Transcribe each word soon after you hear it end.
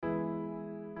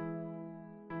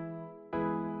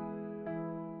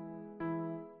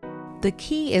the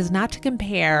key is not to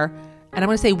compare, and I'm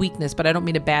going to say weakness, but I don't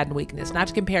mean a bad weakness, not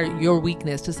to compare your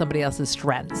weakness to somebody else's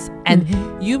strengths. And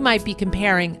you might be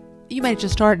comparing, you might have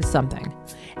just started something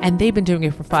and they've been doing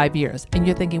it for 5 years. And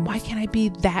you're thinking, why can't I be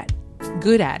that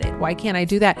good at it? Why can't I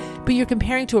do that? But you're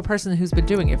comparing to a person who's been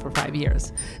doing it for 5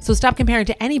 years. So stop comparing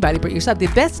to anybody but yourself. The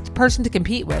best person to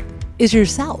compete with is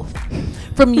yourself.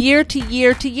 From year to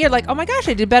year to year, like, oh my gosh,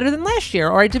 I did better than last year,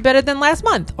 or I did better than last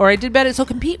month, or I did better. So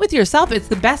compete with yourself. It's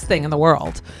the best thing in the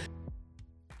world.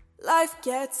 Life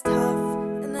gets tough,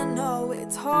 and I know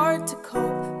it's hard to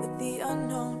cope with the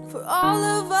unknown. For all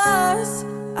of us,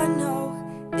 I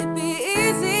know it'd be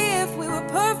easy if we were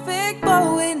perfect,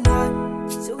 but we're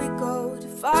not. So we go to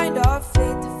find our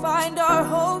faith, to find our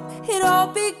hope. It all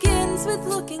begins with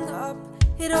looking up.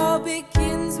 It all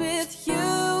begins with you.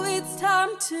 It's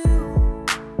time to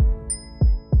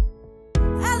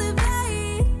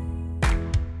elevate.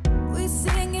 We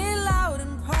sing it loud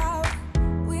and proud.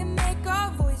 We make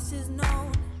our voices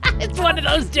known. It's one of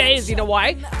those days. You know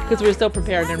why? Because we're so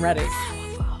prepared and ready.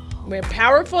 We're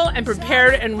powerful and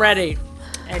prepared and ready.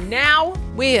 And now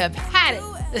we have had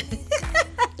it.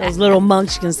 Those little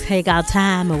munchkins take our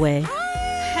time away.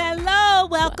 Hello,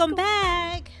 welcome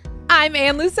back. I'm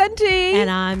Ann Lucenti. And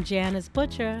I'm Janice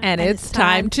Butcher. And it's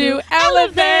time to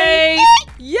elevate.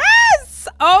 Yes!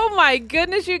 Oh my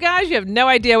goodness, you guys. You have no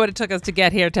idea what it took us to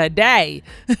get here today.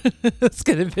 It's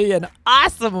going to be an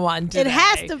awesome one today. It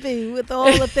has to be with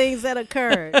all the things that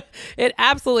occurred. It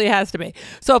absolutely has to be.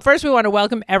 So first we want to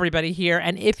welcome everybody here.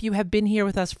 And if you have been here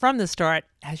with us from the start,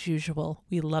 as usual,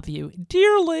 we love you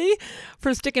dearly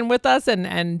for sticking with us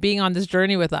and being on this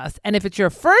journey with us. And if it's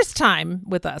your first time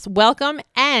with us, welcome.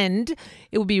 And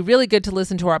it would be really good to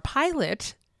listen to our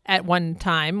pilot at one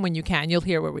time when you can. You'll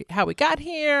hear how we got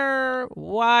here,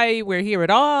 why we're here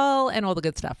at all, and all the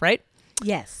good stuff, right?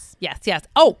 Yes. Yes.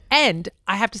 Oh, and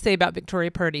I have to say about Victoria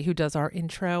Purdy, who does our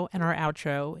intro and our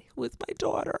outro, who is my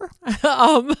daughter.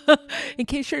 In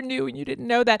case you're new and you didn't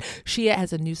know that, she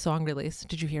has a new song release.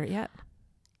 Did you hear it yet?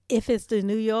 If it's the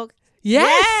New York.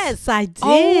 Yes, I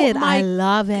did. Oh, I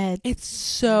love it. It's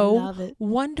so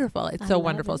wonderful. It's so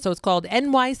wonderful. So it's called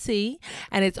NYC,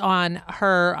 and it's on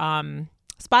her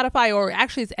Spotify, or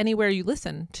actually it's anywhere you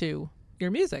listen to your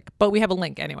music. But we have a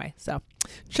link anyway, so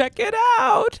check it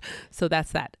out. So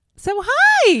that's that. So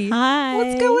hi. Hi.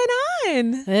 What's going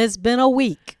on? It's been a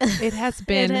week. It has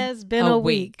been. It has been a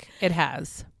week. It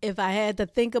has. If I had to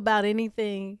think about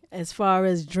anything as far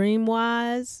as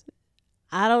dream-wise,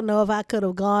 I don't know if I could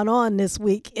have gone on this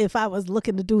week if I was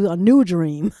looking to do a new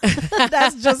dream.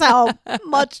 That's just how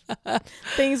much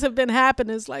things have been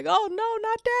happening. It's like, oh, no,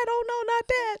 not that. Oh, no, not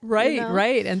that. Right, you know?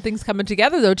 Right. And things coming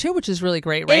together, though, too, which is really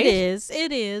great, right?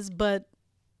 It is. But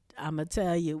I'm going to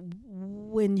tell you,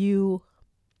 when you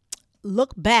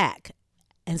look back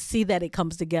and see that it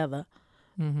comes together,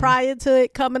 prior to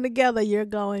it coming together, you're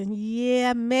going,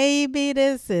 yeah, maybe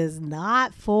this is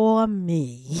not for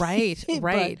me.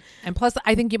 Right. And plus,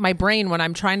 I think my brain, when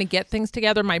I'm trying to get things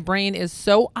together, my brain is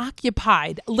so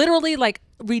occupied, literally like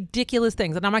ridiculous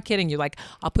things. And I'm not kidding you. Like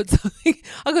I'll go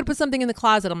to put something in the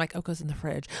closet. I'm like, oh, it goes in the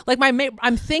fridge. Like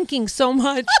I'm thinking so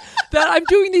much that I'm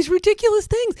doing these ridiculous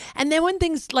things. And then when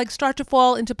things like start to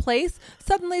fall into place,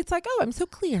 suddenly it's like, oh, I'm so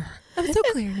clear. I'm so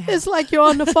clear now. It's like you're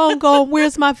on the phone going,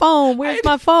 where's my phone? Where's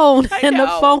my phone? And the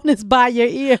phone is by your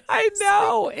ear. I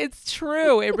know. It's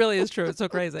true. It really is true. It's so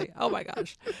crazy. Oh my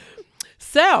gosh.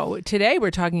 So today we're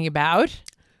talking about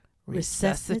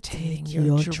resuscitating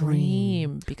your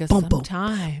dream. Because sometimes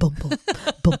I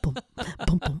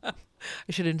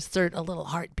should insert a little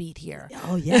heartbeat here.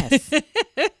 Oh, yes.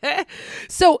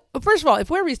 So first of all, if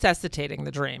we're resuscitating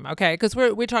the dream, okay, because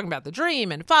we're talking about the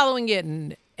dream and following it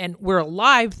and we're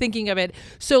alive thinking of it.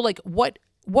 So like what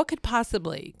could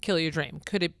possibly kill your dream?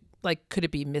 Could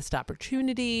it be missed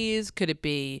opportunities? Could it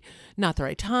be not the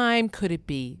right time? Could it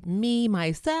be me,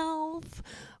 myself?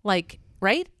 Like,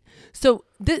 right? So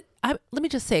let me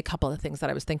just say a couple of things that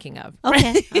I was thinking of.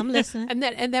 Okay, right? I'm listening.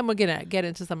 and then we're going to get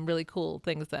into some really cool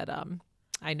things that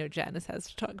I know Janice has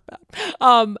to talk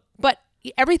about. But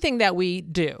everything that we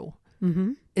do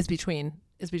is between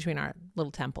our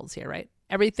little temples here, right?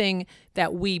 Everything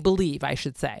that we believe, I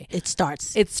should say. It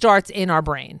starts in our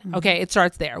brain. Okay, it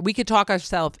starts there. We could talk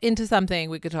ourselves into something.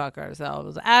 We could talk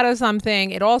ourselves out of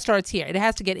something. It all starts here. It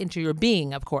has to get into your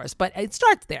being, of course, but it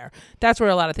starts there. That's where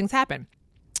a lot of things happen.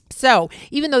 So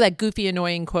even though that goofy,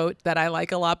 annoying quote that I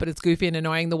like a lot, but it's goofy and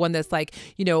annoying, the one that's like,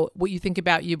 what you think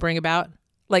about, you bring about.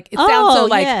 Like it sounds so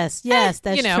like, yes,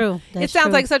 that's true. It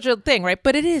sounds like such a thing, right?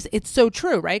 But it is. It's so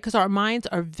true, right? Because our minds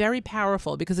are very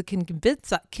powerful because it can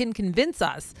convince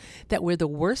us that we're the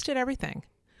worst at everything,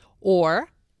 or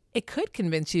it could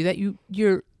convince you that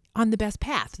you're on the best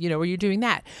path, where you're doing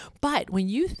that. But when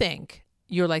you think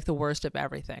you're like the worst of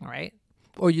everything, right?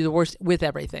 Or you're the worst with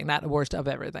everything, not the worst of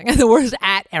everything, the worst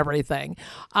at everything.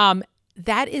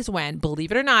 That is when,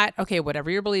 believe it or not, okay, whatever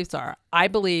your beliefs are, I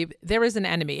believe there is an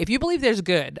enemy. If you believe there's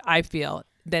good, I feel,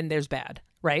 then there's bad,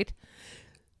 right?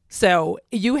 So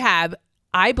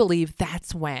I believe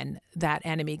that's when that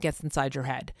enemy gets inside your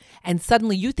head. And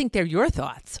suddenly you think they're your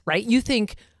thoughts, right? You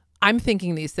think, I'm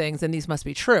thinking these things and these must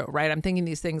be true, right? I'm thinking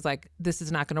these things like this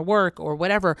is not going to work or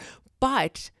whatever.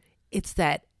 But it's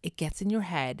that it gets in your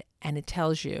head and it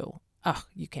tells you, oh,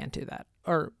 you can't do that.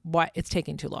 Or why it's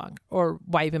taking too long, or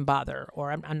why even bother,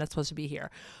 or I'm not supposed to be here.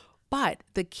 But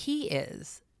the key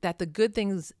is that the good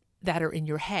things that are in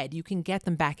your head, you can get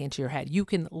them back into your head. You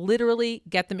can literally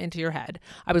get them into your head.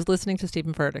 I was listening to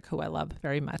Stephen Furtick, who I love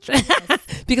very much,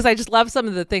 because I just love some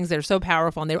of the things that are so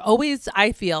powerful. And they're always,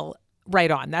 I feel,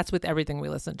 right on. That's with everything we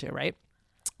listen to, right?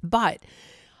 But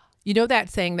you know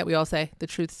that saying that we all say, the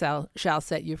truth shall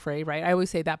set you free, right? I always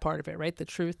say that part of it, right? The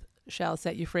truth shall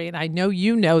set you free. And I know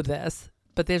you know this,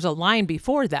 but there's a line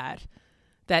before that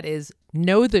is,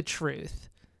 know the truth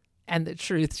and the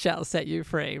truth shall set you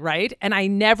free, right? And I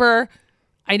never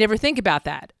think about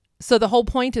that. So the whole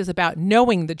point is about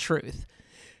knowing the truth.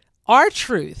 Our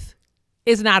truth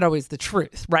is not always the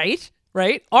truth, right?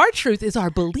 Right? Our truth is our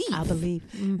belief. I believe.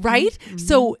 Mm-hmm. Right? Mm-hmm.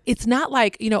 So it's not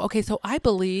like, okay, so I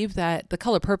believe that the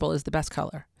color purple is the best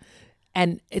color.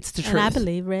 And it's the truth. And I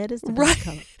believe red is the best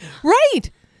color.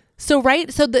 Right. So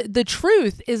the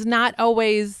truth is not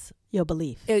always your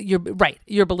belief.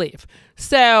 Your belief.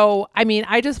 So, I mean,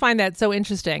 I just find that so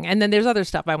interesting. And then there's other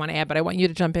stuff I want to add, but I want you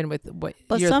to jump in with what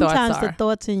your thoughts are. But sometimes the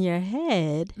thoughts in your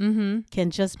head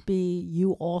can just be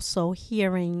you also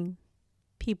hearing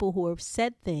people who have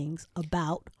said things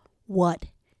about what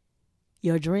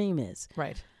your dream is.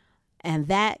 Right. And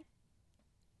that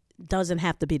doesn't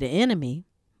have to be the enemy,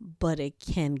 but it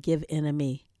can give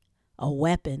enemy a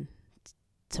weapon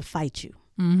to fight you.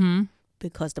 Mm-hmm.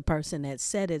 Because the person that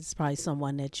said it is probably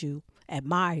someone that you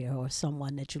admire or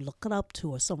someone that you look up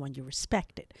to or someone you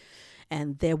respected.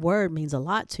 And their word means a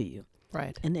lot to you.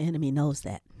 Right. And the enemy knows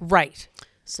that. Right.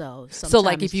 So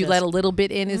like if you let a little bit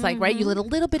in, is like, right, you let a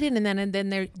little bit in and then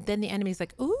the enemy's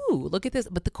like, ooh, look at this.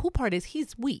 But the cool part is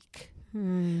he's weak.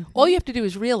 Mm-hmm. All you have to do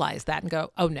is realize that and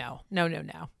go, oh, no.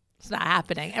 It's not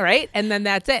happening. All right. And then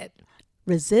that's it.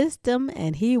 Resist him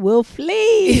and he will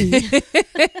flee. Just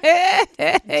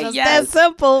that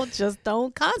simple. Just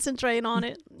don't concentrate on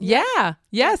it. Yeah.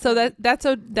 So that's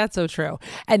so true.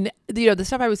 And the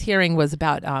stuff I was hearing was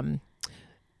about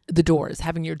the doors,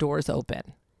 having your doors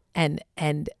open.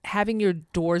 And having your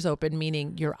doors open,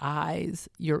 meaning your eyes,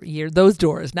 your ear, those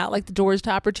doors, not like the doors to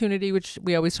opportunity, which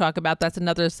we always talk about. That's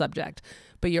another subject.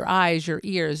 But your eyes, your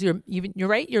ears,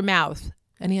 your mouth.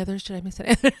 Any others? Should I miss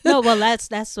it? No, well, that's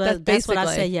what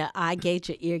I say. Yeah, eye gate,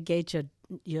 your ear gate,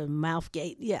 your mouth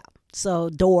gate. Yeah. So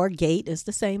door, gate is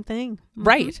the same thing. Mm-hmm.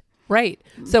 Right.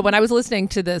 Mm-hmm. So when I was listening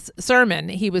to this sermon,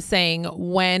 he was saying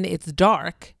when it's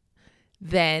dark,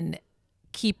 then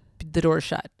keep the door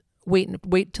shut.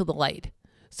 Wait till the light.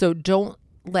 So don't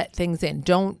let things in.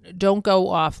 Don't go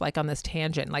off like on this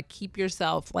tangent. Like keep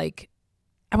yourself like,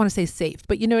 I want to say safe,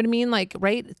 but you know what I mean? Like,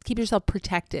 right? Keep yourself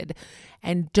protected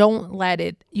and don't let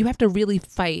it, you have to really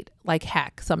fight like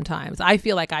heck sometimes. I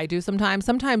feel like I do sometimes.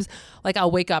 Sometimes like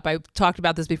I'll wake up. I've talked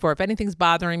about this before. If anything's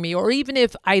bothering me, or even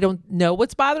if I don't know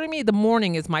what's bothering me, the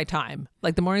morning is my time.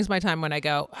 Like the morning's my time when I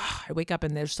go, I wake up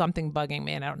and there's something bugging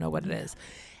me and I don't know what it is.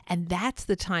 And that's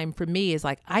the time for me is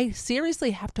like, I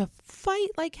seriously have to fight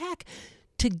like heck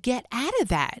to get out of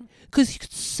that because you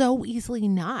could so easily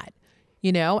not.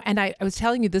 And I was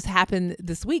telling you this happened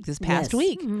this past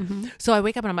week. Mm-hmm. So I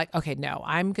wake up and I'm like, okay, no,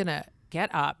 I'm going to get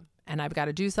up and I've got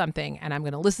to do something and I'm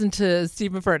going to listen to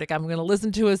Stephen Furtick. I'm going to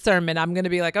listen to a sermon. I'm going to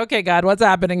be like, okay, God, what's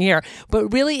happening here?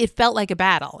 But really it felt like a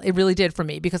battle. It really did for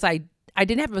me because I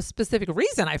didn't have a specific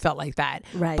reason I felt like that.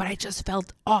 Right. But I just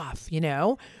felt off,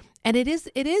 and it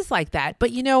is like that.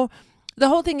 But, the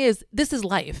whole thing is this is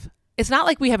life. It's not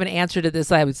like we have an answer to this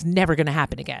that it's never going to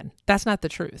happen again. That's not the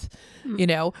truth.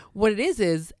 What it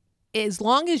is as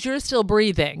long as you're still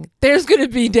breathing, there's going to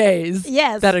be days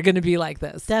that are going to be like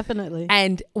this. Definitely.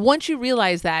 And once you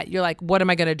realize that, you're like, what am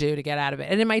I going to do to get out of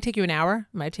it? And it might take you an hour.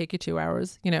 It might take you 2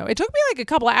 hours. It took me like a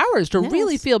couple of hours to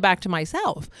really feel back to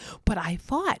myself. But I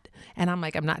fought. And I'm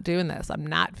like, I'm not doing this. I'm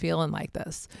not feeling like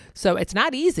this. So it's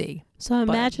not easy. So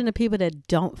imagine the people that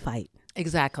don't fight.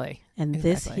 Exactly. And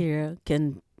this here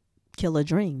can kill a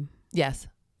dream. Yes.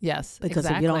 Because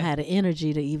if you don't have the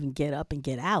energy to even get up and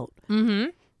get out.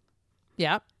 Mm-hmm.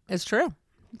 Yeah, it's true.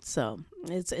 So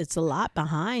it's a lot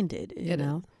behind it, you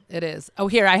know. It is. Oh,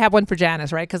 here, I have one for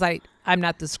Janice, right? Because I'm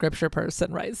not the scripture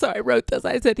person, right? So I wrote this.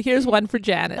 I said, here's one for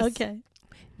Janice. Okay.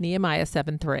 Nehemiah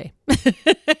 7:3.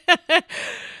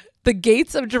 The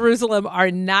gates of Jerusalem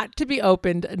are not to be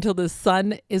opened until the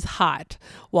sun is hot.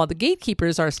 While the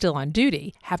gatekeepers are still on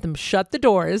duty, have them shut the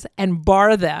doors and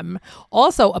bar them.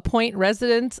 Also, appoint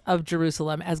residents of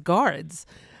Jerusalem as guards,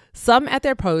 some at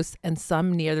their posts and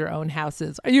some near their own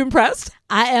houses. Are you impressed?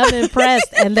 I am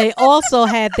impressed. And they also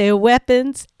had their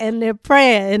weapons and their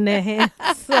prayer in their hands.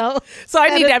 So I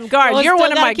need to have guards. You're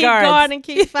one of my keep guards. Guard and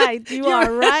keep fight. You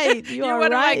are right. You're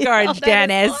one of my guards,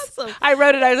 Janice. Awesome. I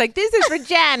wrote it. I was like, this is for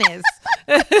Janice.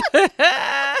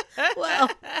 Well,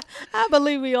 I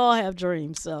believe we all have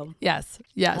dreams. So yes.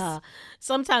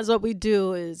 Sometimes what we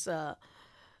do is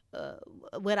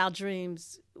with our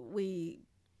dreams, we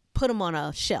put them on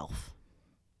a shelf.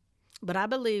 But I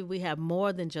believe we have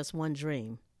more than just one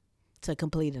dream to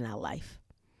complete in our life.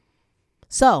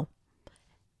 So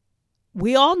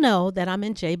we all know that I'm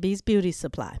in JB's Beauty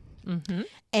Supply. Mm-hmm.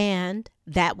 And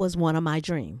that was one of my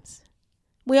dreams.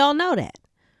 We all know that.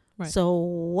 Right. So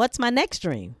what's my next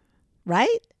dream?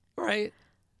 Right? Right.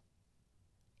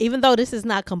 Even though this is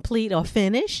not complete or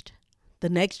finished, the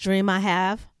next dream I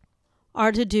have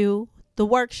are to do the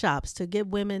workshops to get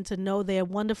women to know they're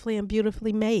wonderfully and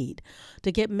beautifully made,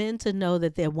 to get men to know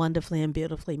that they're wonderfully and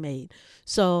beautifully made.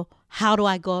 So how do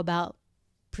I go about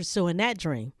pursuing that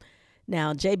dream?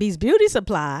 Now, JB's Beauty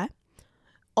Supply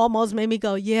almost made me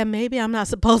go, yeah, maybe I'm not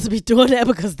supposed to be doing that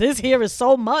because this here is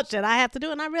so much that I have to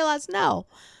do. And I realized, no.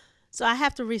 So I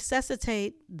have to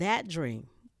resuscitate that dream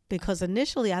because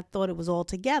initially I thought it was all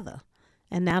together.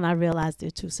 And now I realize they're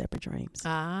two separate dreams.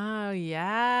 Oh,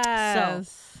 yes.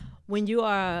 So when you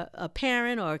are a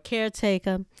parent or a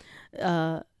caretaker,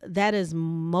 that is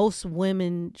most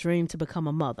women dream to become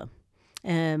a mother.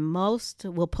 And most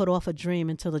will put off a dream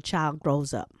until the child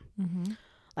grows up. Mm-hmm.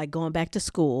 Like going back to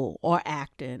school or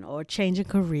acting or changing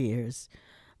careers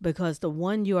because the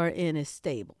one you are in is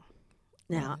stable.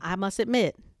 Now, I must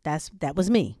admit, that was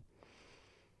me.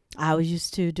 I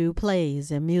used to do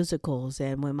plays and musicals.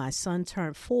 And when my son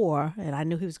turned 4 and I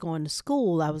knew he was going to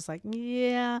school, I was like,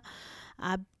 yeah,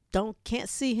 I can't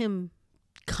see him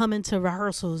coming to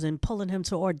rehearsals and pulling him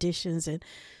to auditions. And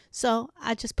so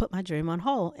I just put my dream on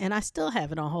hold, and I still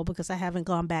have it on hold because I haven't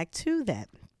gone back to that.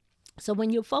 So when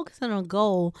you're focusing on a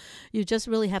goal, you just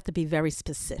really have to be very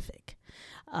specific.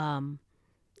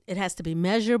 It has to be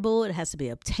measurable. It has to be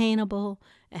obtainable.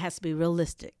 It has to be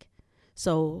realistic.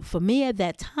 So for me at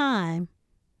that time,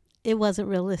 it wasn't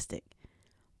realistic,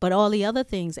 but all the other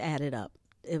things added up.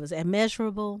 It was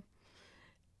immeasurable.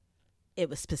 It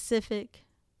was specific,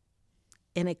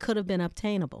 and it could have been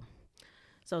obtainable.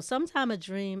 So sometimes a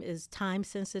dream is time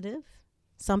sensitive.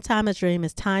 Sometimes a dream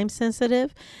is time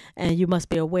sensitive, and you must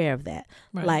be aware of that.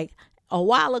 Right. Like a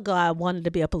while ago, I wanted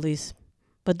to be a police,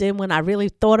 but then when I really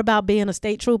thought about being a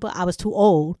state trooper, I was too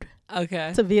old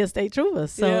to be a state trooper.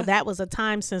 So that was a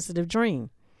time sensitive dream.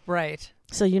 Right.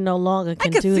 So you no longer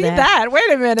can do that. I can see that.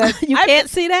 Wait a minute. You can't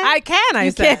see that? I can, I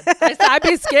said. I'd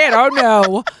be scared. Oh,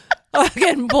 no. I'm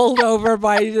getting pulled over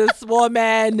by this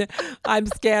woman. I'm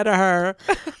scared of her.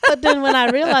 But then when I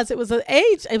realized it was an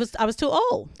age, I was too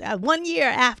old. 1 year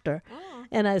after. Oh.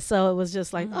 And so it was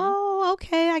just like, oh,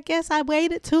 okay, I guess I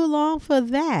waited too long for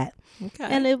that. Okay.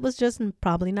 And it was just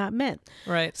probably not meant.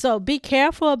 Right. So be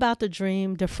careful about the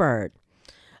dream deferred.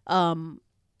 When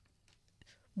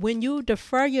you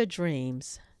defer your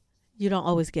dreams, you don't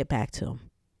always get back to them.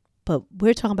 But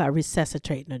we're talking about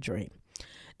resuscitating a dream.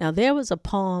 Now, there was a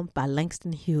poem by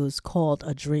Langston Hughes called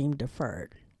A Dream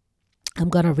Deferred. I'm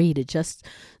going to read it. Just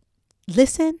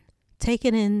listen, take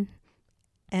it in,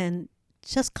 and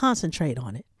just concentrate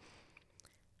on it.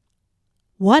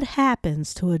 What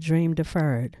happens to a dream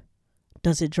deferred?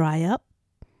 Does it dry up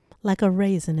like a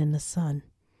raisin in the sun,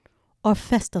 or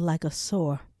fester like a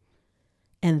sore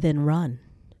and then run?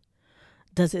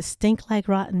 Does it stink like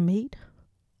rotten meat,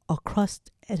 or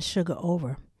crust and sugar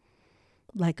over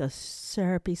like a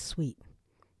syrupy sweet?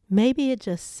 Maybe it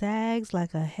just sags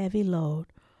like a heavy load,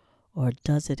 or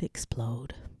does it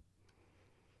explode?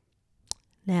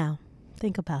 Now,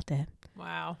 think about that.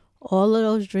 Wow. All of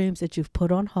those dreams that you've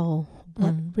put on hold,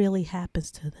 what really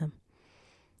happens to them?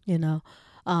 You know,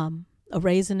 a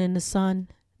raisin in the sun,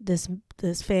 this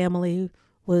family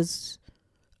was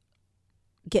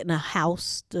getting a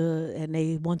house and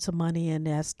they want some money, and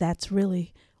that's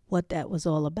really what that was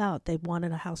all about. They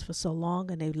wanted a house for so long,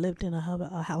 and they lived in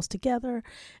a house together,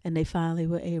 and they finally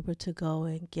were able to go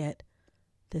and get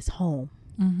this home.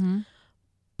 Mm-hmm.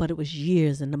 But it was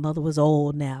years, and the mother was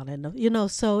old now,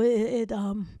 and so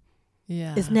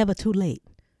it's never too late.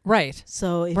 Right.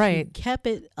 So if you kept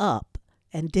it up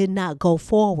and did not go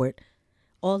forward,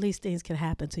 all these things can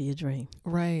happen to your dream.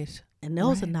 Right. And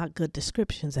those are not good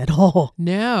descriptions at all.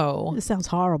 No. It sounds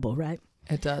horrible, right?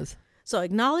 It does. So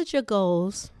acknowledge your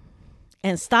goals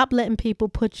and stop letting people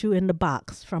put you in the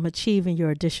box from achieving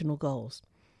your additional goals.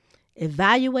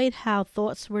 Evaluate how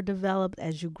thoughts were developed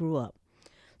as you grew up.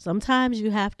 Sometimes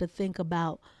you have to think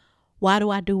about, why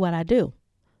do I do what I do?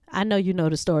 I know you know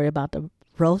the story about the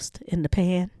roast in the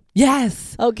pan.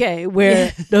 Yes. Okay,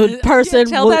 where the person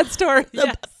tell that story.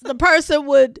 The person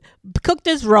would cook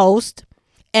this roast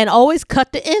and always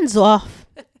cut the ends off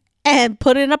and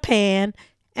put it in a pan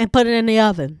and put it in the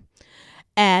oven.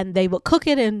 And they would cook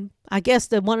it, and I guess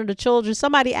that one of the children,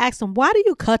 somebody asked them, why do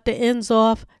you cut the ends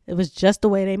off? It was just the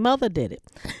way their mother did it.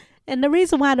 And the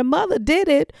reason why the mother did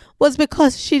it was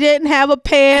because she didn't have a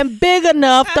pan big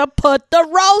enough to put the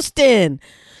roast in.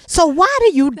 So why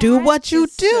do you do what you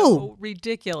do? So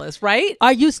ridiculous, right?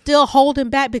 Are you still holding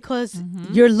back because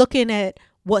you're looking at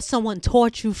what someone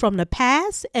taught you from the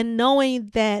past and knowing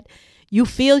that you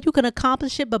feel you can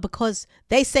accomplish it, but because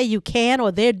they say you can,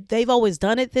 or they've always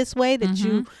done it this way,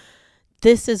 that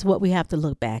this is what we have to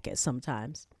look back at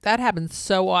sometimes. That happens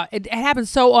so often. It happens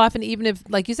so often, even if,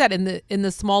 like you said, in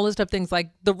the smallest of things,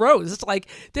 like the roast. Like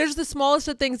there's the smallest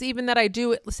of things, even that I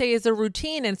do, say, as a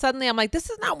routine, and suddenly I'm like, this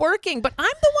is not working. But I'm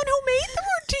the one who made the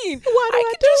routine. Why do I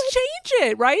can just change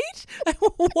it, right?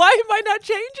 Why am I not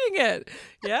changing it?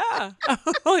 Yeah,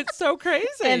 it's so crazy.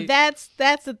 And that's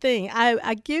the thing.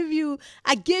 I give you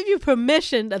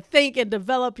permission to think and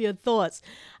develop your thoughts.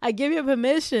 I give you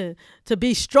permission to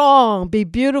be strong, be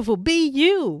beautiful, be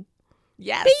you.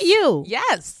 Yes. Be you.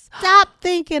 Yes. Stop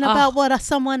thinking about what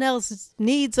someone else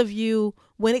needs of you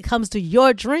when it comes to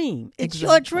your dream. It's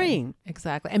your dream.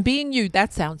 Exactly. And being you,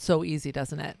 that sounds so easy,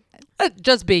 doesn't it?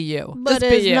 Just be you. But just be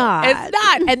it's you. not. It's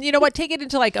not. And you know what? Take it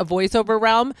into like a voiceover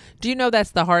realm. Do you know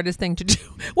that's the hardest thing to do?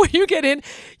 When you get in,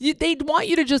 they want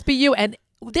you to just be you. And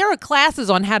there are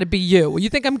classes on how to be you. You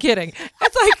think I'm kidding?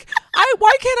 It's like,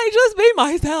 why can't I just be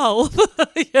myself?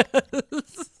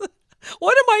 Yes.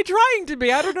 What am I trying to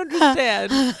be? I don't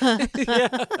understand.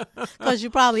 Because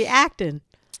you're probably acting.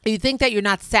 You think that you're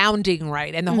not sounding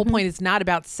right. And the whole point is not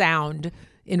about sound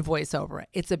in voiceover.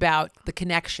 It's about the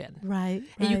connection. Right.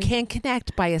 And you can't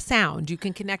connect by a sound. You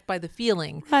can connect by the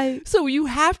feeling. Right. So you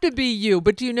have to be you.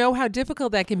 But do you know how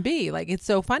difficult that can be? Like, it's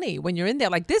so funny when you're in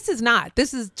there. Like, this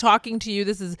is talking to you.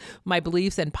 This is my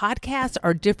beliefs, and podcasts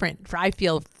are different. I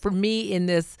feel for me in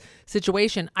this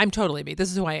situation, I'm totally me.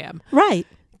 This is who I am. Right.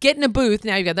 Get in a booth.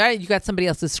 Now you got somebody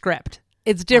else's script.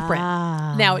 It's different.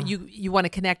 Now you want to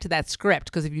connect to that script,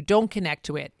 because if you don't connect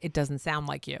to it, it doesn't sound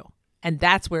like you. And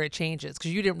that's where it changes,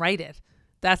 because you didn't write it.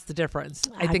 That's the difference.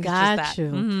 I think it's just that.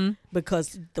 You.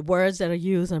 Because the words that are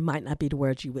used might not be the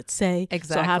words you would say.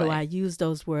 Exactly. So how do I use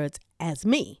those words as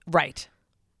me? Right.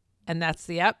 And that's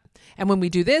And when we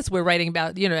do this, we're writing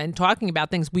about, and talking about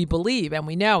things we believe and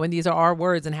we know, and these are our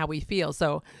words and how we feel.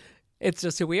 So it's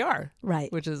just who we are.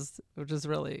 Right. Which is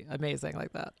really amazing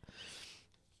like that.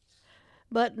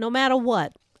 But no matter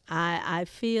what, I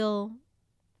feel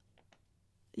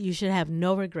you should have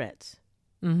no regrets.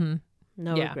 No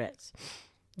regrets.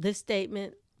 This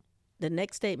statement, the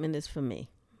next statement is for me.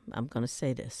 I'm going to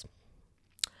say this.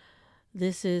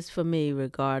 This is for me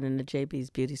regarding the JB's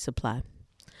Beauty Supply.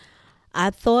 I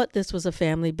thought this was a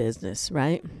family business,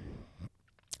 right?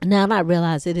 Now I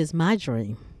realize it is my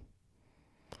dream.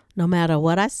 No matter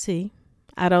what I see,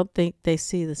 I don't think they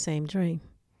see the same dream.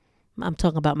 I'm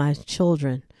talking about my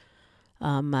children,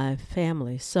 my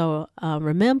family. So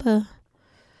remember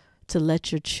to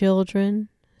let your children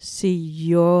see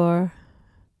your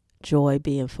joy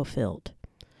being fulfilled.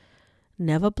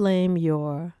 Never blame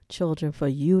your children for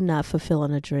you not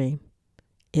fulfilling a dream.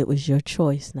 It was your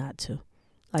choice not to.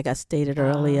 Like I stated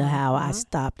earlier, how I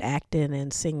stopped acting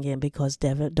and singing because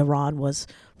Deron was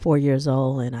 4 years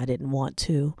old and I didn't want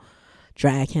to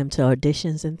drag him to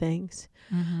auditions and things.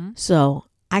 So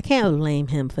I can't blame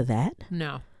him for that.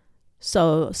 No.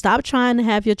 So stop trying to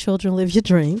have your children live your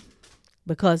dream,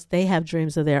 because they have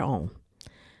dreams of their own.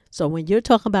 So when you're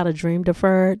talking about a dream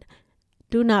deferred,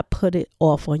 do not put it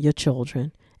off on your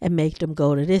children and make them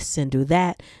go to this and do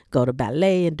that, go to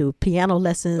ballet and do piano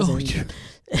lessons and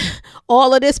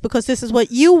all of this, because this is what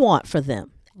you want for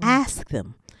them. Ask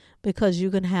them, because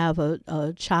you can have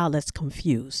a child that's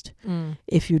confused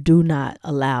if you do not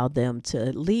allow them to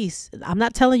at least, I'm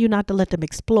not telling you not to let them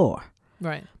explore.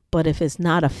 Right. But if it's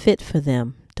not a fit for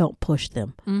them, don't push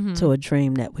them to a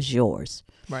dream that was yours.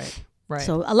 Right. Right.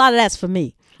 So a lot of that's for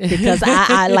me because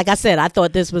I like I said, I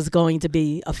thought this was going to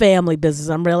be a family business.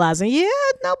 I'm realizing,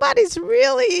 nobody's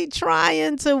really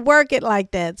trying to work it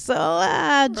like that. So,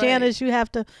 Janice, you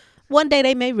have to, one day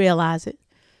they may realize it.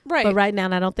 Right. But right now,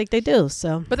 I don't think they do.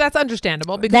 So, but that's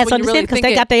understandable because that's when you really understandable because think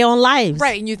they got their own lives.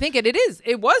 right, and you think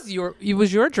it was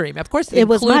your dream. Of course, It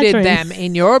was my included dream. them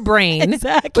in your brain.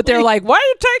 Exactly. But they're like, "Why are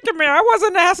you taking me? I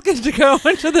wasn't asking to go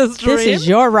into this dream. This is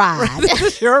your ride. This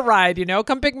is your ride.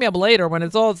 Come pick me up later when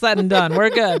it's all said and done. We're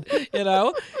good.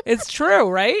 It's true,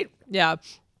 right? Yeah.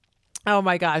 Oh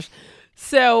my gosh.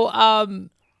 So,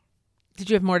 did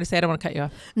you have more to say? I don't want to cut you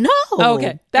off. No. Oh,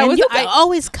 okay. You can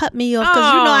always cut me off because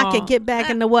I can get back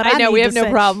into what I know. need We have to no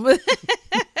say. problem.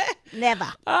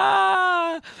 Never.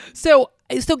 So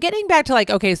getting back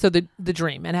to so the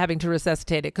dream and having to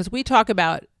resuscitate it, because we talk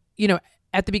about,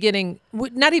 at the beginning,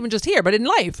 not even just here, but in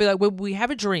life, like when we have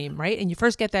a dream, right? And you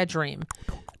first get that dream.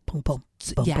 Boom, boom, boom,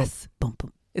 Yes. boom,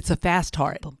 boom, It's a fast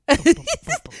heart. boom, boom, boom, boom,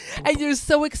 boom, And you're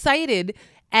so excited,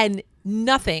 and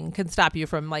nothing can stop you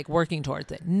from working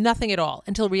towards it. Nothing at all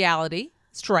until reality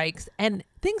strikes, and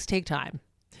things take time.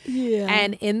 Yeah.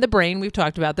 And in the brain, we've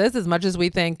talked about this, as much as we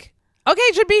think, okay,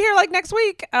 it should be here next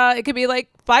week. It could be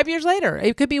 5 years later.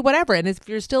 It could be whatever. And if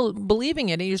you're still believing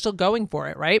it and you're still going for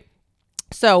it, right?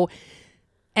 So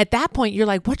at that point, you're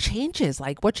like, what changes?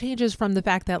 What changes from the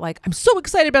fact that I'm so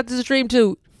excited about this dream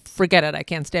to forget it. I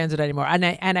can't stand it anymore.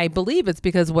 And I believe it's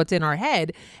because what's in our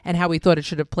head and how we thought it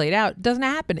should have played out doesn't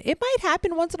happen. It might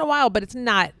happen once in a while, but it's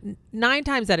not 9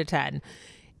 times out of 10.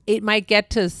 It might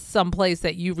get to some place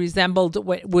that you resembled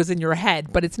what was in your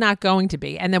head, but it's not going to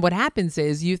be. And then what happens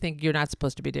is you think you're not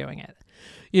supposed to be doing it,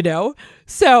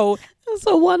 So That's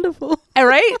so wonderful. all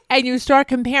right. And you start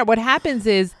comparing. What happens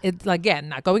is it's again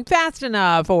not going fast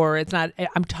enough, or it's not,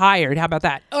 I'm tired. How about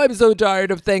that? I'm so tired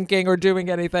of thinking or doing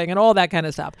anything and all that kind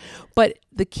of stuff. But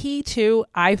the key to,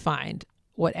 I find,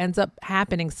 what ends up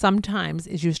happening sometimes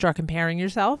is you start comparing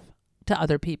yourself to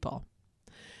other people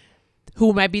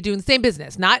who might be doing the same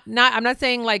business. I'm not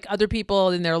saying other people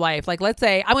in their life. Let's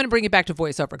say, I'm going to bring it back to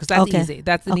voiceover because that's Okay. easy.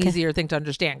 That's an Okay. easier thing to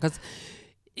understand because,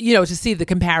 to see the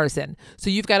comparison. So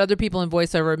you've got other people in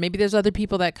voiceover. Maybe there's other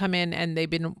people that come in and they've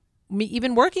been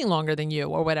even working longer than you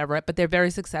or whatever, but they're very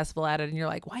successful at it. And you're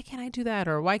like, why can't I do that?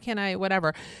 Or why can't I,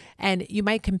 whatever. And you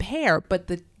might compare, but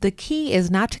the key is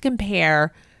not to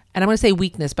compare. And I'm going to say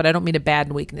weakness, but I don't mean a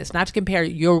bad weakness, not to compare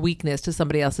your weakness to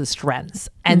somebody else's strengths.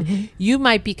 And you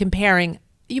might be comparing,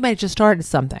 you might have just started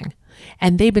something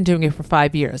and they've been doing it for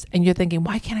 5 years. And you're thinking,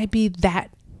 why can't I be that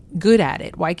good at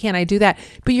it? Why can't I do that?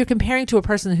 But you're comparing to a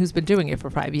person who's been doing it for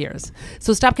 5 years.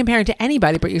 So stop comparing to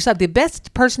anybody but yourself. The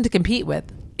best person to compete with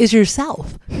is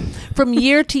yourself. From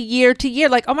year to year to year,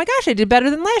 oh my gosh, I did better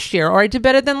than last year, or I did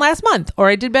better than last month, or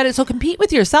I did better. So compete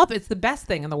with yourself. It's the best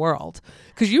thing in the world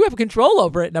because you have control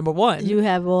over it, number one. You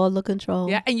have all the control.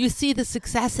 Yeah, and you see the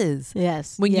successes.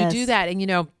 Yes. When yes. you do that,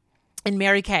 and in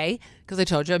Mary Kay, because I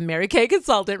told you I'm a Mary Kay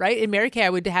consultant, right? In Mary Kay, I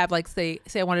would have say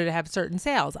I wanted to have certain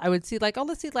sales. I would see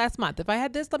let's see last month. If I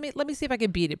had this, let me see if I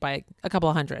can beat it by a couple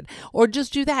of hundred, or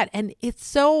just do that. And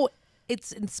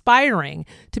it's inspiring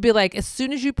to be as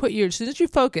soon as you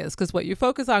focus, because what you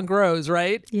focus on grows,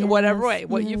 right? Yes, In whatever way,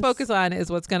 what you focus on is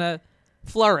what's going to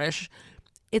flourish.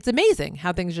 It's amazing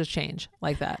how things just change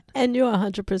like that. And you're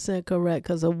 100% correct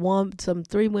because some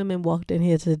 3 women walked in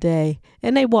here today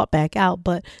and they walked back out,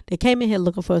 but they came in here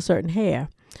looking for a certain hair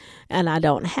and I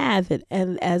don't have it.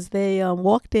 And as they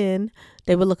walked in,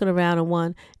 they were looking around and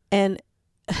one, and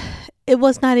it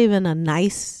was not even a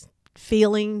nice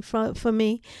feeling for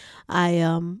me. I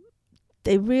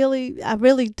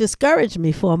really discouraged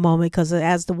me for a moment because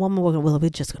as the woman walking, well, we're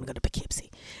just going to go to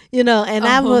Poughkeepsie, and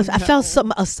I felt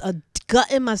a gut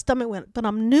in my stomach went, but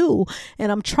I'm new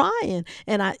and I'm trying.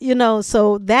 And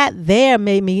so that there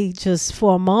made me just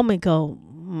for a moment go,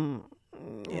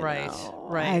 Right.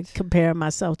 I compare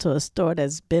myself to a store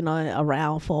that's been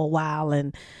around for a while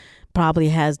and probably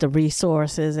has the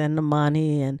resources and the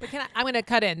money. And but I'm going to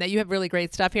cut in that you have really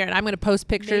great stuff here, and I'm going to post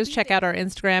pictures. Check out our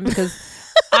Instagram because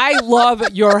I love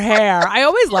your hair. I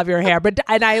always love your hair,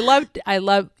 I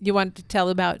love. You want to tell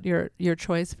about your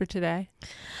choice for today?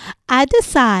 I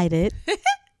decided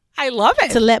I love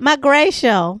it to let my gray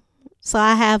show. So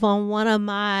I have on one of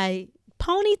my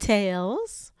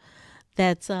ponytails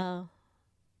that's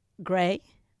gray.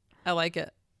 I like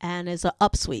it. And it's an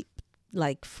upsweep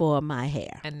for my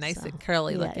hair. And nice and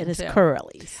curly looking. It is too.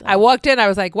 curly. So. I walked in, I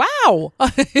was like, wow.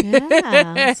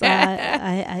 Yeah. So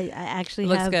I actually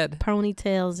Looks have good.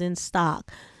 ponytails in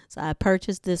stock. So I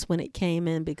purchased this when it came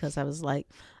in because I was like,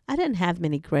 I didn't have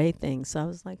many gray things. So I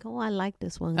was like, oh, I like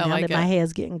this one. I Now like that my it.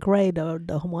 hair's getting gray,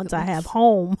 the ones I have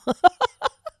home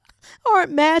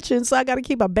aren't matching, so I got to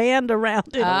keep a band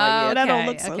around it. I'm like, that don't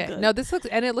look so good. No, this looks,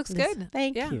 and it looks good.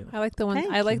 Thank you. I like the one.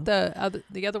 Thank I like you.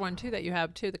 the other one too that you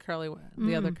have too, the curly one,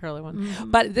 the other curly one.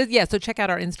 But so check out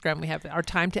our Instagram. We have our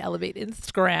Time to Elevate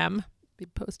Instagram. Be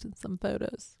posting some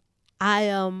photos.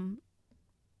 I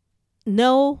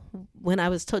know when I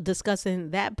was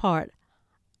discussing that part,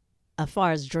 as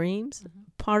far as dreams,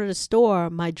 part of the store,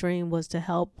 my dream was to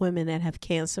help women that have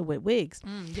cancer with wigs.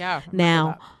 Yeah.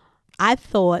 Now, I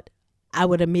thought I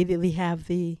would immediately have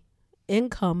the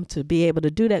income to be able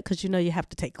to do that, because you have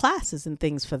to take classes and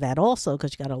things for that also,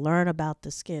 because you got to learn about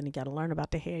the skin, you got to learn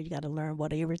about the hair, you got to learn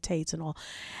what irritates and all.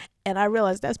 And I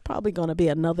realized that's probably going to be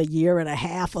another year and a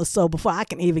half or so before I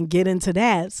can even get into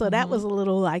that. So that was a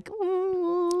little like,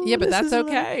 yeah, but that's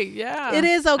okay. Yeah, it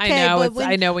is okay. I know. But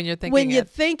I know when you're thinking. When you're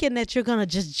thinking that you're going to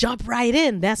just jump right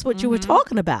in, that's what you were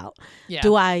talking about. Yeah.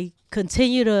 Do I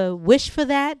continue to wish for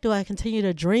that? Do I continue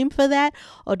to dream for that?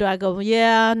 Or do I go,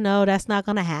 yeah, no, that's not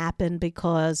going to happen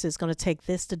because it's going to take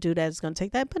this to do that. It's going to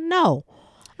take that. But no,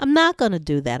 I'm not going to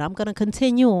do that. I'm going to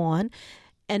continue on.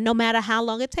 And no matter how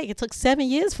long it takes, it took 7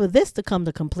 years for this to come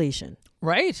to completion.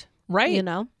 Right.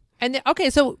 And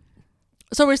okay, so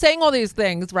we're saying all these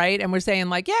things, right? And we're saying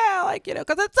like, yeah, like,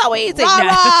 because it's so easy.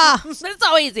 It's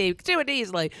so easy. Do it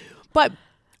easily. But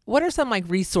what are some like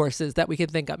resources that we can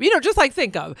think of? Just like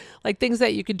think of like things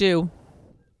that you could do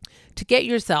to get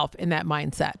yourself in that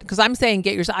mindset. Because I'm saying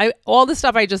get yourself. All the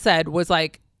stuff I just said was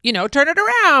like, turn it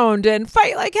around and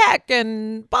fight like heck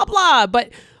and blah blah.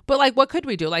 But like, what could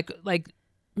we do? Like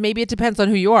maybe it depends on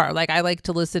who you are. Like I like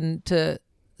to listen to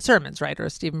sermons, right? Or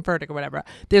Stephen Furtick or whatever.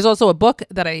 There's also a book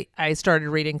that I started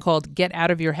reading called Get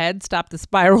Out of Your Head, Stop the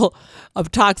Spiral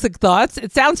of Toxic Thoughts.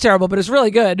 It sounds terrible, but it's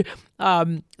really good.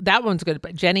 That one's good.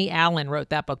 But Jenny Allen wrote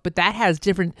that book, but that has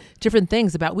different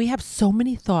things about, we have so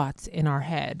many thoughts in our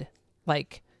head,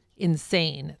 like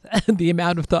insane, the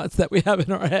amount of thoughts that we have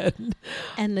in our head.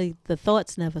 And the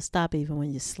thoughts never stop even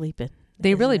when you're sleeping.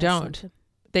 They really don't. Something?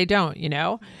 They don't,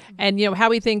 and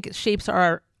how we think shapes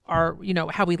our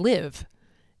how we live.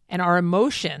 And our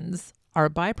emotions are a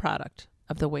byproduct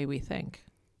of the way we think.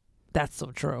 That's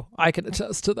so true. I can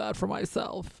attest to that for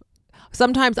myself.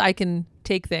 Sometimes I can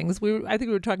take things. I think we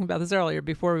were talking about this earlier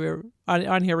before we were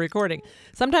on here recording.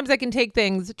 Sometimes I can take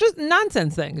things, just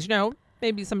nonsense things,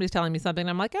 Maybe somebody's telling me something and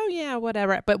I'm like, oh yeah,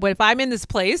 whatever. But if I'm in this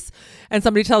place and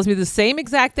somebody tells me the same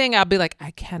exact thing, I'll be like,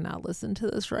 I cannot listen to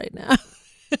this right now.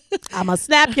 I'm going to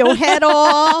snap your head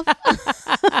off.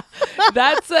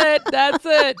 That's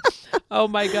it. Oh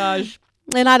my gosh.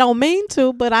 And I don't mean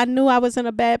to, but I knew I was in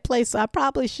a bad place. So I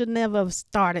probably should never have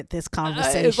started this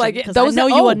conversation. It's like, because I know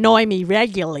you annoy me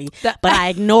regularly, but I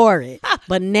ignore it.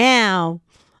 But now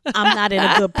I'm not in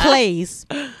a good place.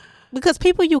 Because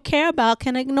people you care about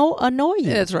can annoy you.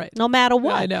 That's right. No matter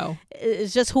what. I know.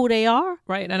 It's just who they are.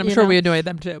 Right. And I'm sure we annoy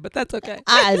them too, but that's okay.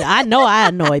 I know I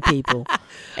annoy people.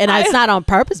 And it's not on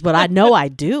purpose, but I know I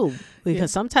do.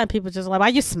 Because sometimes people just like, why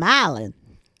are you smiling?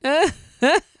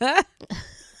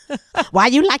 Why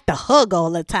you like to hug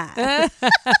all the time?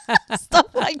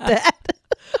 Stuff like that.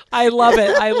 I love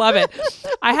it.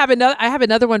 I have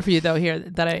another one for you though here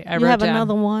that I wrote down. You have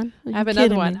another one? I have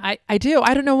another one. I do.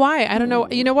 I don't know why. I don't know.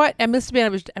 You know what? I must have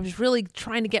been. I was really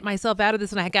trying to get myself out of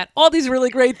this, and I got all these really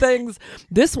great things.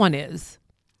 This one is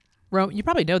you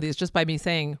probably know these just by me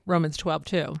saying Romans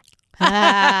 12:2.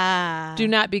 Do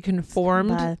not be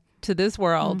conformed to this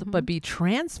world, but be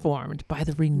transformed by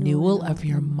the renewal of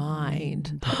your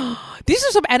mind. These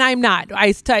are some, and I'm not.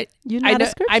 You're not a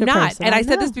scripture I'm not. person, And I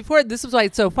said this before. This is why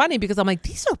it's so funny, because I'm like,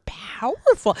 these are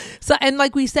powerful. So, and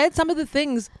like we said, some of the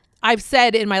things I've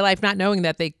said in my life, not knowing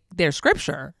that they're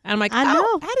scripture, and I'm like, I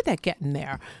know. How did that get in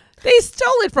there? They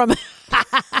stole it from.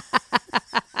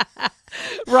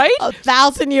 Right?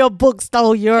 1,000-year book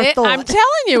stole your thought. I'm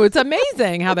telling you, it's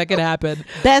amazing how that could happen.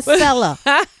 Bestseller.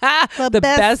 The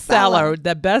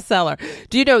bestseller.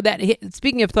 Do you know that,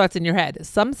 speaking of thoughts in your head,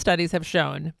 some studies have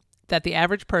shown that the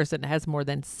average person has more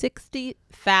than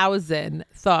 60,000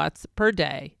 thoughts per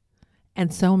day,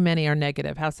 and so many are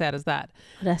negative. How sad is that?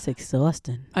 That's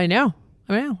exhausting. I know.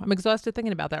 I'm exhausted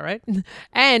thinking about that, right?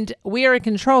 And we are in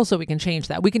control, so we can change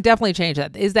that. We can definitely change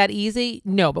that. Is that easy?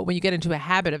 No, but when you get into a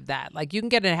habit of that, like you can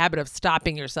get in a habit of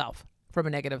stopping yourself from a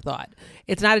negative thought.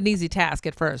 It's not an easy task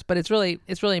at first, but it's really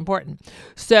important.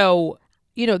 So,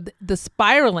 the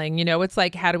spiraling, it's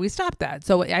like, how do we stop that?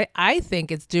 So I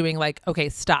think it's doing like, okay,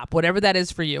 stop, whatever that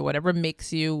is for you, whatever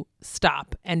makes you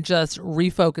stop and just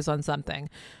refocus on something.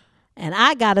 And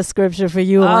I got a scripture for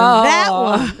you on that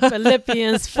one.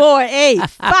 Philippians 4:8.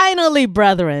 Finally,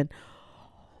 brethren,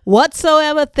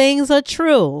 whatsoever things are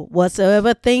true,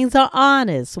 whatsoever things are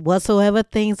honest, whatsoever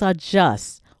things are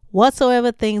just,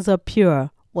 whatsoever things are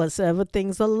pure, whatsoever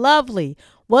things are lovely,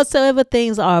 whatsoever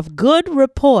things are of good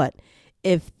report,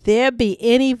 if there be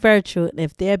any virtue and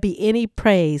if there be any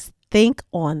praise, think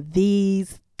on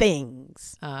these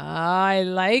things. I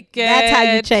like it. That's how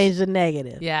you change the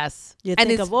negative. Yes. You And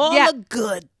think it's- of all yeah. the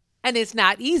good. And it's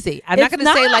not easy. I'm not It's going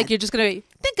to say not. like you're just going to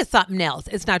think of something else.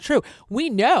 It's not true. We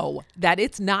know that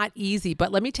it's not easy.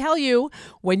 But let me tell you,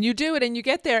 when you do it and you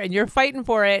get there and you're fighting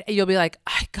for it, and you'll be like,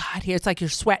 I got here. It's like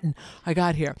you're sweating. I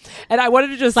got here. And I wanted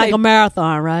to just It's say, like a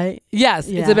marathon, right? yes,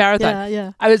 it's Yeah, a marathon. yeah,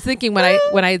 yeah. I was thinking when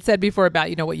I had said before about,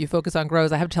 what you focus on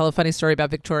grows, I have to tell a funny story about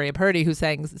Victoria Purdy, who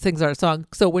sings our song.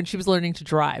 So when she was learning to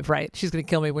drive, right? She's going to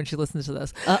kill me when she listens to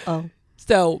this. Uh-oh.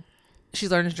 So she's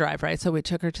learning to drive, right? So we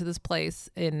took her to this place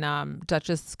in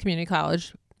Dutchess Community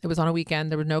College. It was on a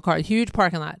weekend. There was no car. Huge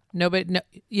parking lot.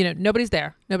 Nobody's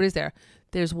there. Nobody's there.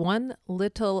 There's one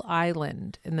little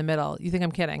island in the middle. You think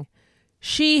I'm kidding?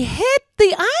 She hit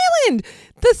the island,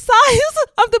 the size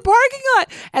of the parking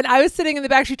lot. And I was sitting in the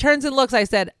back. She turns and looks. I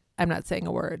said, I'm not saying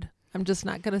a word. I'm just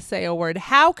not going to say a word.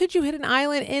 How could you hit an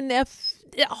island in a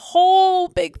whole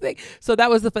big thing? So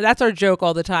that's our joke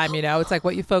all the time. It's like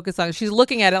what you focus on. She's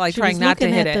looking at it like trying not to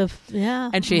hit it.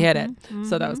 And she hit it.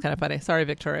 So that was kind of funny. Sorry,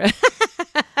 Victoria.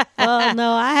 Well,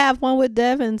 no, I have one with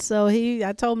Devin. So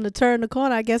I told him to turn the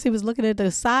corner. I guess he was looking at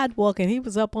the sidewalk and he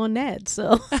was up on that.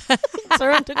 So he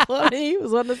turned the corner. He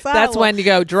was on the sidewalk. That's when you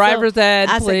go, driver's ed,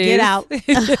 I please. said,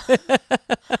 get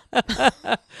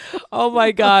out. Oh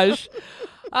my gosh.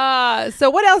 So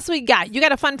what else we got? You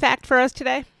got a fun fact for us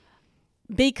today?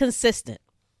 Be consistent.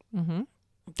 Mm-hmm.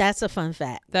 That's a fun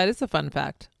fact. That is a fun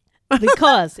fact.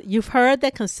 Because you've heard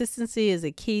that consistency is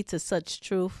a key to such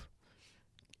truth.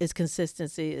 Is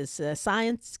consistency is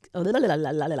science. Say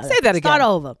that again. Start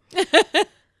over.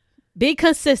 Be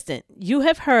consistent. You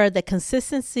have heard that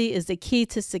consistency is the key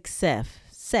to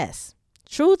success.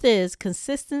 Truth is,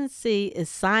 consistency is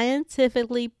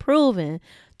scientifically proven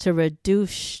to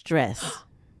reduce stress.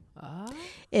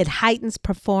 It heightens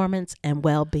performance and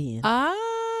well-being.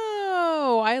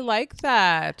 Oh, I like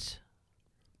that.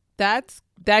 That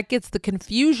gets the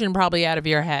confusion probably out of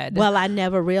your head. Well, I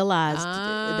never realized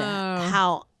that,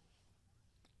 how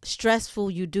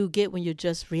stressful you do get when you're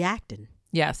just reacting.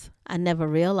 Yes. I never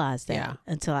realized that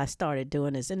until I started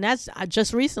doing this. And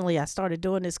just recently I started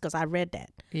doing this because I read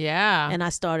that. Yeah. And I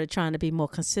started trying to be more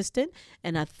consistent.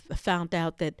 And I found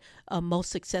out that most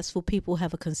successful people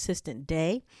have a consistent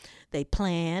day. They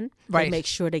plan. Right. They make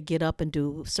sure they get up and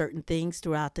do certain things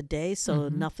throughout the day. So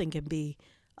nothing can be,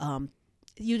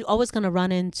 you're always going to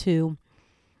run into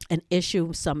an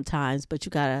issue sometimes, but you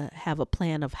got to have a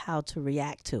plan of how to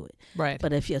react to it. Right.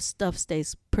 But if your stuff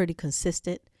stays pretty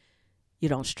consistent, you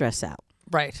don't stress out.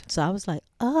 Right. So I was like,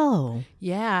 oh.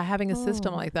 Yeah, having a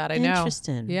system like that. I know.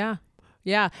 Interesting. Yeah.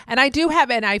 Yeah. And I do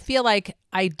have, and I feel like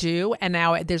I do. And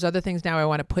now there's other things now I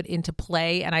want to put into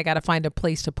play, and I got to find a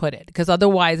place to put it. Because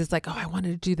otherwise it's like, oh, I wanted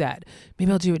to do that.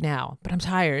 Maybe I'll do it now, but I'm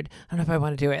tired. I don't know if I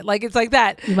want to do it. Like, it's like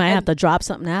that. You might have to drop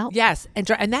something out. Yes. And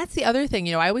that's the other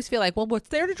thing. I always feel like, well, what's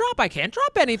there to drop? I can't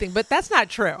drop anything, but that's not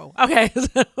true. Okay.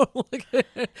 So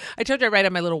I told you I write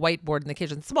on my little whiteboard in the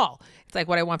kitchen, small. It's like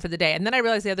what I want for the day. And then I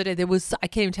realized the other day I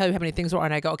can't even tell you how many things were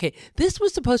on. I go, okay, this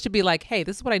was supposed to be like, hey,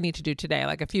 this is what I need to do today.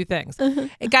 Like a few things.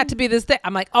 It got to be this thing.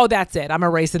 I'm like, oh, that's it. I'm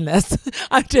erasing this.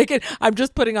 I'm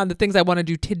just putting on the things I want to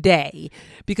do today,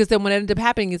 because then what ended up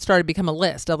happening, it started to become a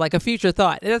list of like a future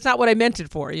thought. And that's not what I meant it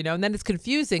for, and then it's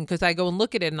confusing because I go and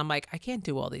look at it and I'm like, I can't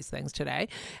do all these things today.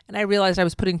 And I realized I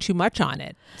was putting too much on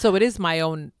it. So it is my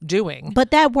own doing.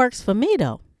 But that works for me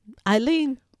though.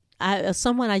 Eileen,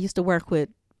 someone I used to work with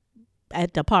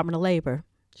at the Department of Labor,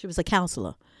 she was a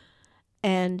counselor.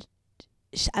 And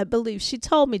I believe she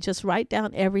told me just write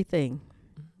down everything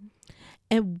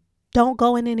and don't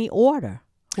go in any order.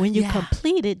 When you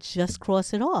complete it, just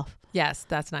cross it off. Yes,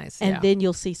 that's nice. And then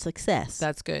you'll see success.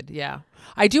 That's good. Yeah.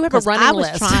 I do have a running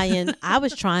list. I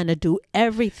was trying to do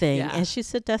everything. Yeah. And she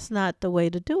said, that's not the way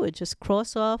to do it. Just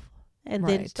cross off and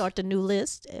then start the new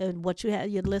list. And what you have,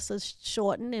 your list is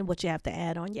shortened, and what you have to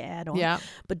add on, you add on. Yeah.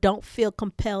 But don't feel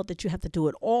compelled that you have to do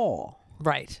it all.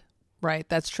 Right. Right.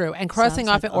 That's true. And crossing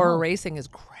off like, it or erasing is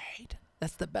great.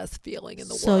 That's the best feeling in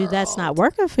the world. So that's not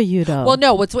working for you though. Well,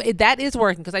 no, that is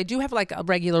working, because I do have like a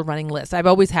regular running list. I've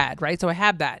always had, right? So I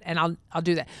have that, and I'll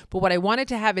do that. But what I wanted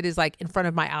to have it is like in front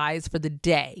of my eyes for the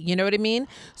day. You know what I mean?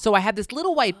 So I have this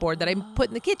little whiteboard that I put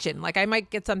in the kitchen. Like I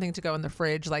might get something to go in the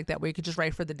fridge like that, where you could just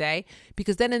write for the day,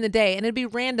 because then in the day, and it'd be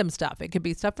random stuff. It could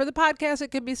be stuff for the podcast.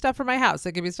 It could be stuff for my house.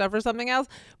 It could be stuff for something else,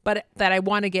 but that I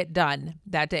want to get done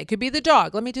that day. It could be the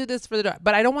dog. Let me do this for the dog.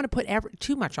 But I don't want to put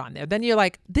too much on there. Then you're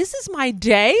like, this is my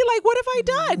day. Like, what have I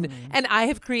done? And I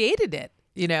have created it.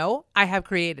 You know, I have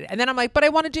created. And then I'm like, but I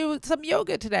want to do some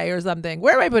yoga today or something.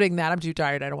 Where am I putting that? I'm too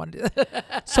tired. I don't want to do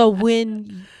that. So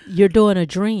when you're doing a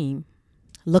dream,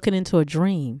 looking into a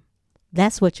dream,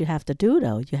 that's what you have to do,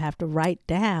 though. You have to write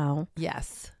down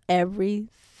Yes.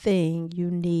 everything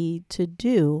you need to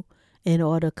do in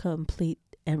order to complete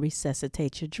and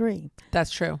resuscitate your dream.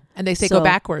 That's true. And they say So, go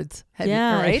backwards. Right?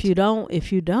 If you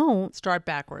don't, Start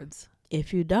backwards.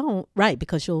 right,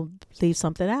 because you'll leave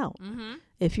something out. Mm-hmm.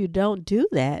 If you don't do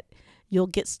that, you'll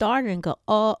get started and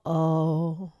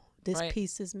go, this Right.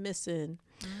 piece is missing.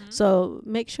 Mm-hmm. So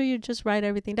make sure you just write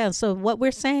everything down. So what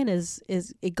we're saying is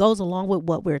it goes along with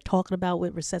what we're talking about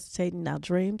with resuscitating our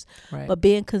dreams, Right. but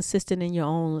being consistent in your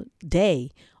own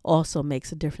day also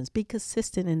makes a difference. Be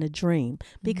consistent in the dream.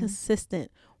 Be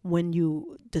consistent when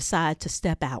you decide to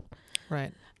step out.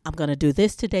 Right. I'm going to do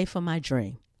this today for my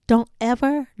dream. Don't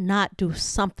ever not do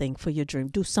something for your dream.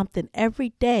 Do something every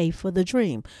day for the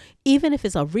dream, even if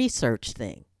it's a research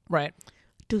thing. Right.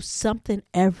 Do something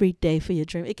every day for your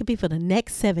dream. It could be for the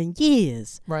next 7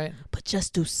 years, Right. but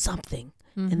just do something,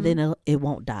 Mm-hmm. and then it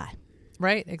won't die.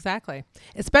 Right, exactly.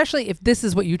 Especially if this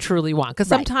is what you truly want.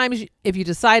 Because Right. sometimes if you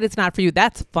decide it's not for you,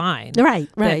 that's fine. Right.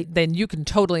 Then you can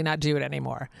totally not do it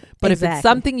anymore. But if it's Exactly.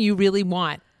 something you really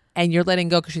want and you're letting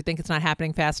go because you think it's not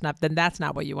happening fast enough, then that's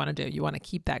not what you want to do. You want to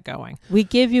keep that going. We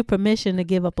give you permission to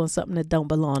give up on something that don't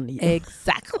belong to you.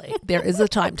 Exactly. There is a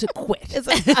time to quit.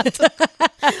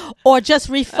 Or just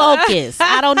refocus.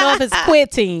 I don't know if it's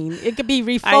quitting. It could be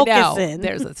I know. refocusing.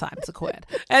 There's a time to quit.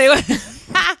 Anyway.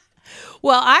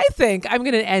 Well, I think I'm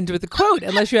going to end with a quote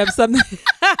unless you have something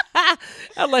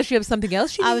else you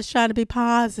I need. was trying to be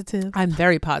positive. I'm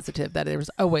very positive that there's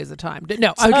always a time.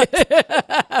 No, okay.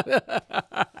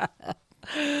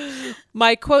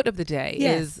 My quote of the day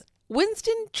is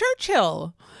Winston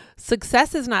Churchill.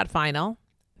 Success is not final.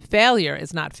 Failure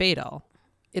is not fatal.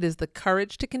 It is the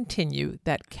courage to continue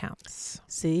that counts.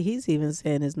 See, he's even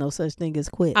saying there's no such thing as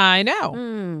quit. I know.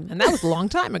 And that was a long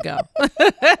time ago.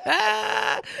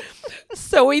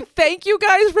 So we thank you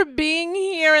guys for being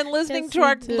here and listening Yes, to we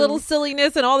our do. little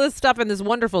silliness and all this stuff and this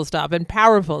wonderful stuff and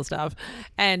powerful stuff.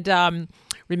 And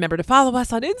remember to follow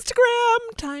us on Instagram,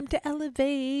 Time to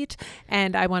Elevate.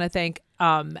 And I want to thank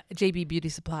JB Beauty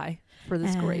Supply for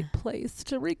this great place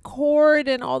to record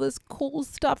and all this cool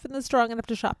stuff in the store. I'm going to have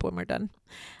to shop when we're done.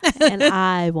 And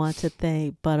I want to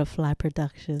thank Butterfly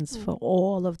Productions for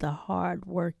all of the hard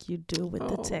work you do with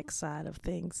the tech side of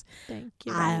things. Thank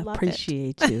you. I love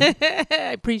appreciate you.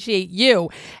 I appreciate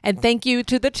you. And thank you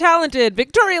to the talented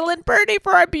Victoria Lynn Purdy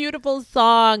for our beautiful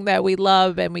song that we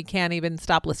love and we can't even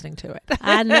stop listening to it.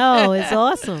 I know. It's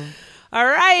awesome. All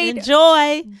right.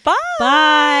 Enjoy. Bye.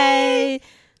 Bye.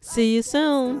 See you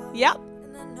soon. Yep.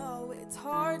 And I know it's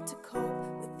hard to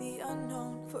cope with the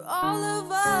unknown for all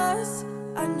of us.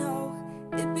 I know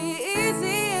it'd be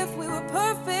easy if we were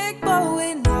perfect, but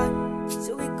we're not.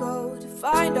 So we go to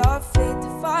find our faith,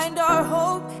 to find our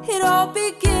hope. It all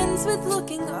begins with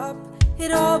looking up.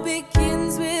 It all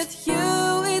begins with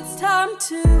you. It's time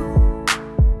to